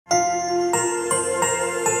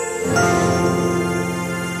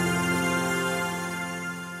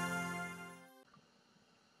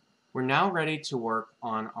now ready to work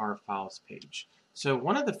on our files page. So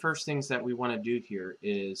one of the first things that we want to do here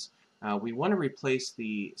is we want to replace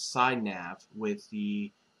the side nav with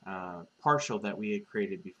the partial that we had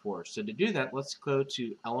created before. So to do that, let's go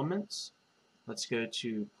to Elements, let's go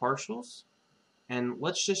to Partials, and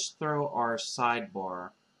let's just throw our sidebar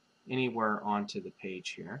anywhere onto the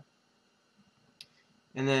page here.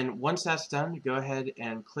 And then once that's done, go ahead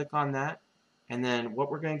and click on that. And then what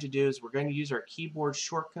we're going to do is we're going to use our keyboard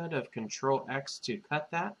shortcut of Control X to cut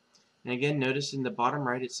that. And again, notice in the bottom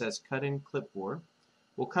right it says Cut in Clipboard.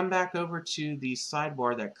 We'll come back over to the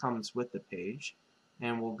sidebar that comes with the page,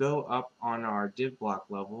 and we'll go up on our div block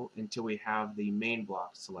level until we have the main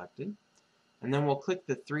block selected. And then we'll click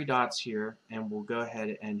the three dots here, and we'll go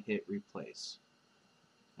ahead and hit Replace.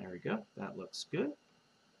 There we go. That looks good.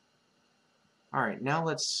 Alright, now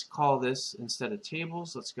let's call this, instead of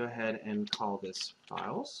tables, let's go ahead and call this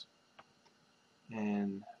files.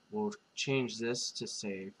 And we'll change this to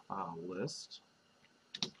say file list.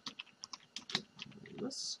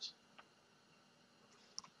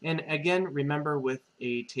 And again, remember with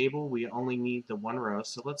a table we only need the one row,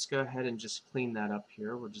 so let's go ahead and just clean that up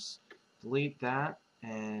here. We'll just delete that,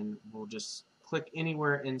 and we'll just click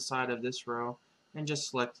anywhere inside of this row and just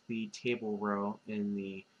select the table row in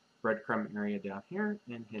the breadcrumb area down here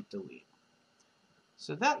and hit delete.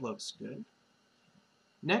 So that looks good.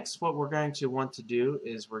 Next, what we're going to want to do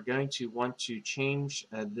is we're going to want to change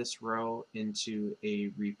this row into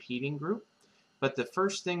a repeating group. But the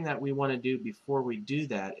first thing that we want to do before we do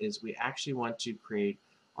that is we actually want to create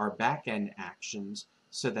our backend actions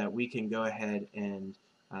so that we can go ahead and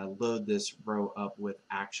load this row up with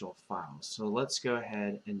actual files. So let's go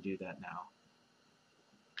ahead and do that now.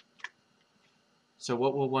 So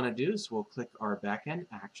what we'll want to do is we'll click our backend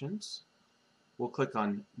actions. We'll click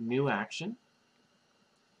on New Action,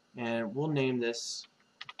 and we'll name this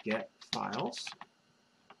Get Files.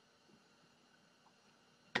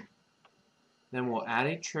 Then we'll add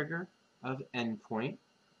a trigger of endpoint.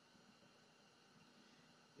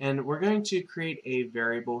 And we're going to create a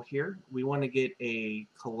variable here. We want to get a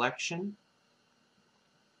collection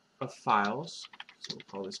of files. So we'll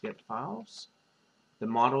call this Get Files. The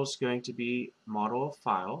model is going to be model of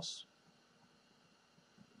files.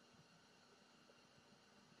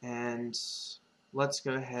 And let's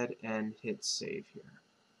go ahead and hit save here.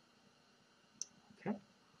 Okay.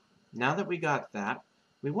 Now that we got that,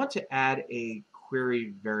 we want to add a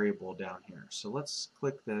query variable down here. So let's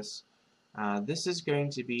click this. This is going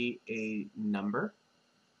to be a number,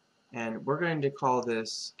 and we're going to call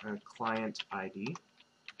this a client ID.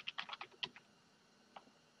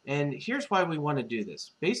 And here's why we want to do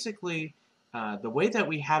this. Basically, the way that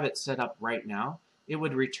we have it set up right now, it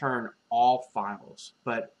would return all files,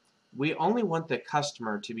 but we only want the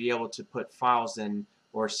customer to be able to put files in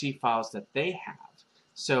or see files that they have.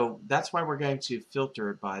 So that's why we're going to filter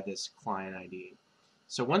it by this client ID.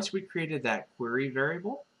 So once we created that query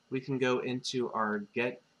variable, we can go into our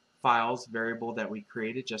get files variable that we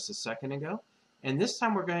created just a second ago. And this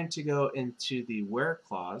time we're going to go into the where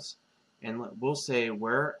clause, and we'll say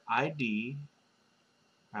where ID,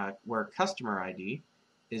 where customer ID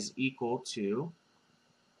is equal to,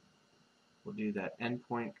 we'll do that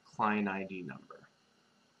endpoint client ID number,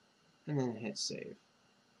 and then hit save.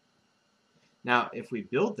 Now, if we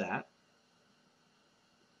build that,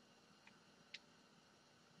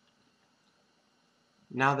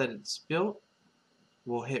 now that it's built,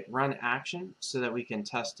 we'll hit run action so that we can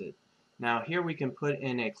test it. Now here we can put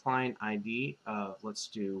in a client ID of, let's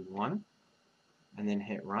do 1, and then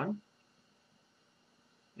hit run.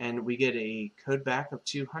 And we get a code back of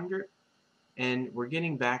 200, and we're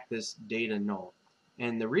getting back this data null.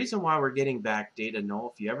 And the reason why we're getting back data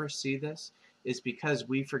null, if you ever see this, is because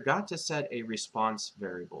we forgot to set a response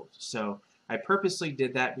variable. So I purposely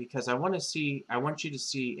did that because I want you to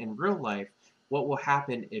see in real life what will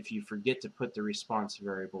happen if you forget to put the response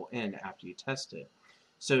variable in after you test it.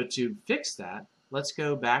 So to fix that, let's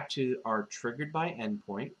go back to our triggered by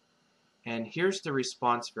endpoint, and here's the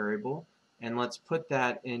response variable, and let's put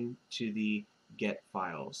that into the get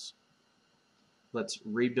files. Let's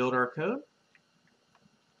rebuild our code.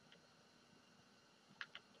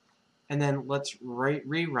 And then let's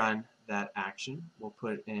rerun that action. We'll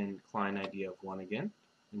put in client ID of 1 again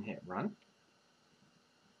and hit run.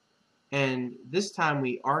 And this time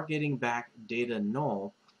we are getting back data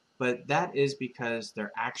null, but that is because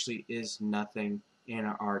there actually is nothing in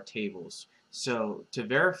our tables. So to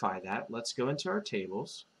verify that, let's go into our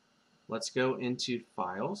tables. Let's go into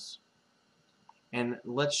files. And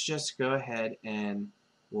let's just go ahead and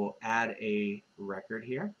we'll add a record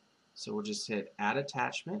here. So we'll just hit add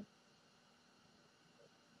attachment.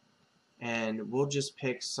 and we'll just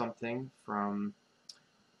pick something from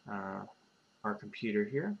our computer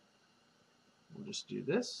here. We'll just do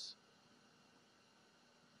this.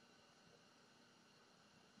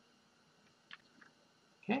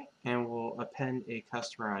 Okay, and we'll append a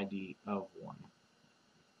customer ID of 1.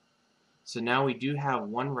 So now we do have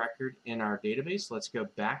one record in our database. Let's go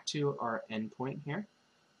back to our endpoint here,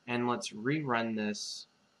 and let's rerun this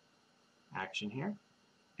action here.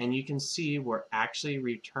 And you can see we're actually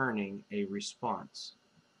returning a response,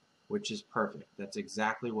 which is perfect. That's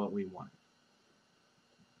exactly what we want.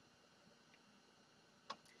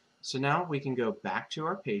 So now we can go back to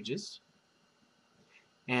our pages,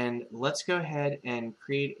 and let's go ahead and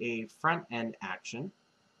create a front-end action.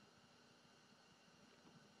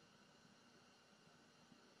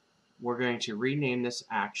 We're going to rename this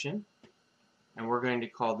action, and we're going to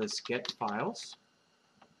call this get files.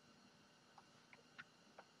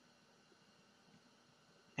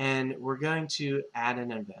 And we're going to add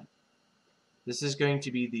an event. This is going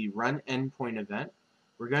to be the run endpoint event.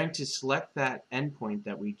 We're going to select that endpoint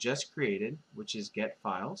that we just created, which is get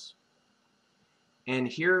files. And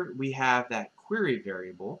here we have that query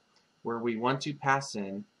variable where we want to pass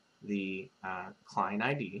in the client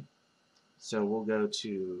ID. So we'll go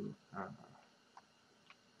to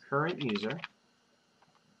current user,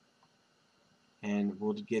 and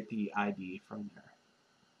we'll get the ID from there.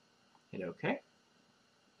 Hit OK.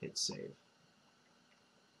 Hit save.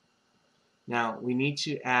 Now we need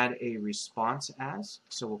to add a response as,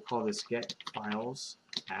 so we'll call this get files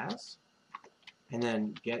as, and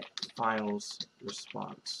then get files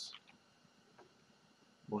response.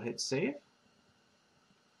 We'll hit save.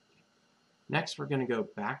 Next, we're going to go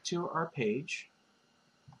back to our page,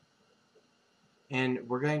 and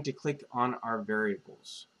we're going to click on our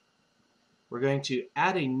variables. We're going to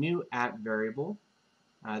add a new app variable.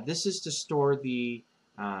 This is to store the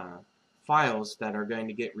files that are going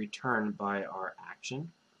to get returned by our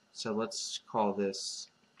action. So let's call this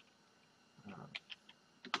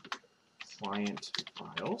client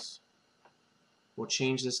files. We'll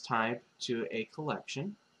change this type to a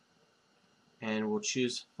collection, and we'll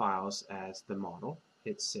choose files as the model.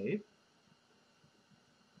 Hit save.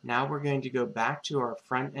 Now we're going to go back to our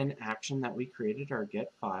front-end action that we created, our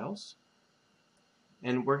get files,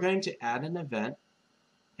 and we're going to add an event,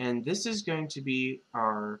 and this is going to be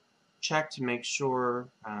our check to make sure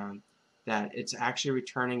that it's actually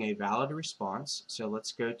returning a valid response. So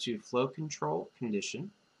let's go to flow control condition.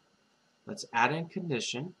 Let's add in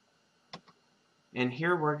condition, and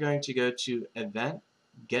here we're going to go to event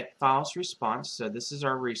get files response. So this is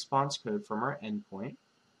our response code from our endpoint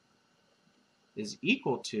is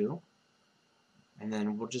equal to, and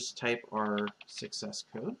then we'll just type our success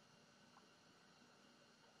code.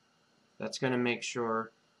 That's going to make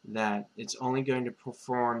sure that it's only going to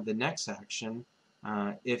perform the next action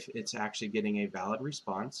if it's actually getting a valid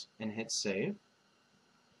response, and hit save.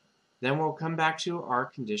 Then we'll come back to our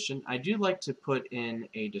condition. I do like to put in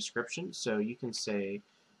a description, so you can say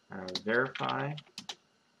verify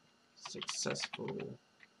successful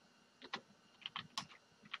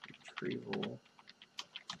retrieval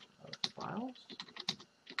of files.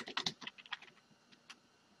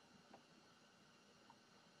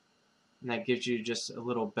 And that gives you just a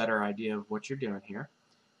little better idea of what you're doing here.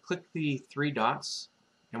 Click the 3 dots,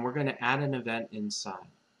 and we're going to add an event inside.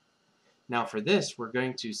 Now for this, we're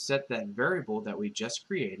going to set that variable that we just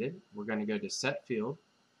created. We're going to go to set field.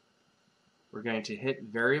 We're going to hit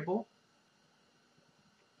variable,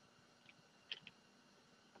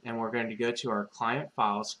 and we're going to go to our client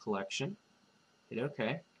files collection. Hit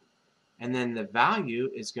OK. And then the value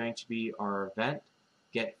is going to be our event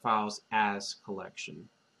get files as collection,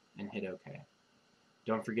 and hit OK.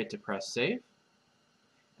 Don't forget to press save,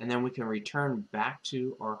 and then we can return back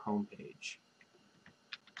to our home page.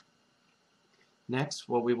 Next,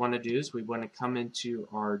 what we want to do is we want to come into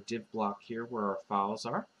our div block here where our files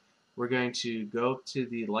are. We're going to go to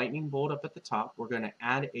the lightning bolt up at the top. We're going to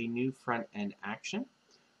add a new front end action.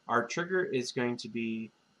 Our trigger is going to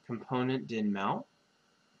be component din mount,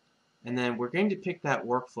 and then we're going to pick that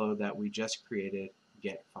workflow that we just created,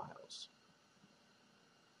 get files.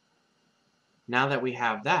 Now that we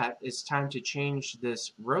have that, it's time to change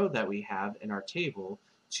this row that we have in our table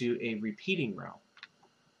to a repeating row.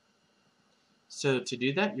 So to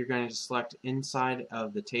do that, you're going to select inside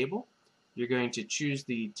of the table. You're going to choose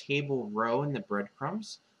the table row in the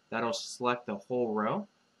breadcrumbs. That'll select the whole row.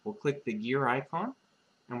 We'll click the gear icon,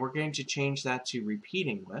 and we're going to change that to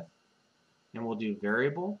repeating with, and we'll do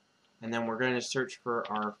variable, and then we're going to search for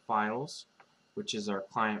our files, which is our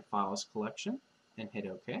client files collection, and hit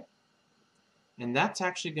OK. And that's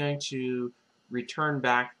actually going to return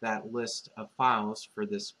back that list of files for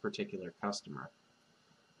this particular customer.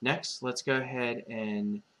 Next, let's go ahead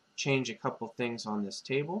and change a couple things on this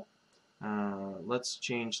table. Let's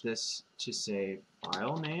change this to say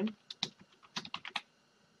file name.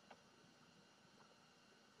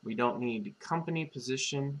 We don't need company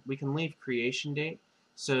position. We can leave creation date.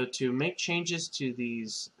 So to make changes to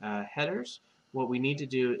these headers, what we need to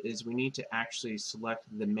do is we need to actually select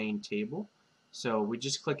the main table. So we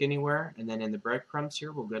just click anywhere, and then in the breadcrumbs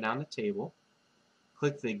here, we'll go down to table,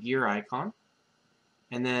 click the gear icon,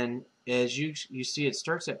 and then as you see, it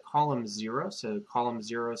starts at column 0. So column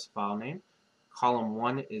 0 is file name, column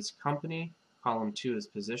 1 is company, column 2 is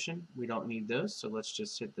position. We don't need those, so let's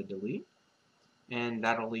just hit the delete, and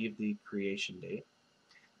that'll leave the creation date.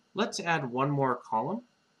 Let's add one more column,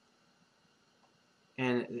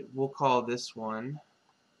 and we'll call this one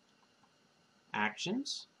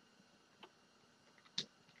actions.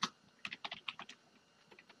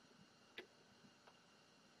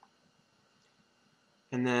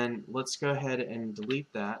 And then let's go ahead and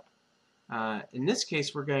delete that. In this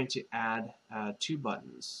case, we're going to add 2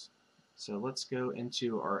 buttons. So let's go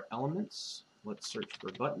into our elements. Let's search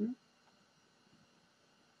for button.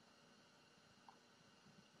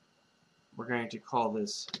 We're going to call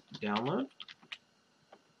this download.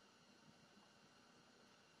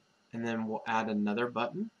 And then we'll add another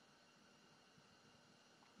button.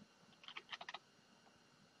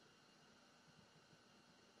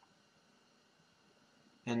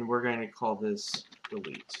 And we're going to call this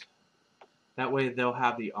delete. That way they'll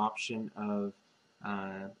have the option of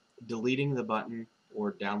deleting the button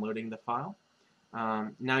or downloading the file.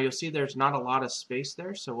 Now you'll see there's not a lot of space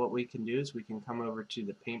there, so what we can do is we can come over to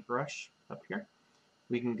the paintbrush up here.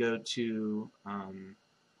 We can go to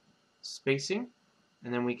spacing,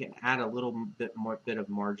 and then we can add a little bit of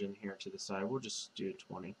margin here to the side. We'll just do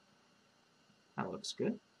 20. That looks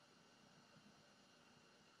good.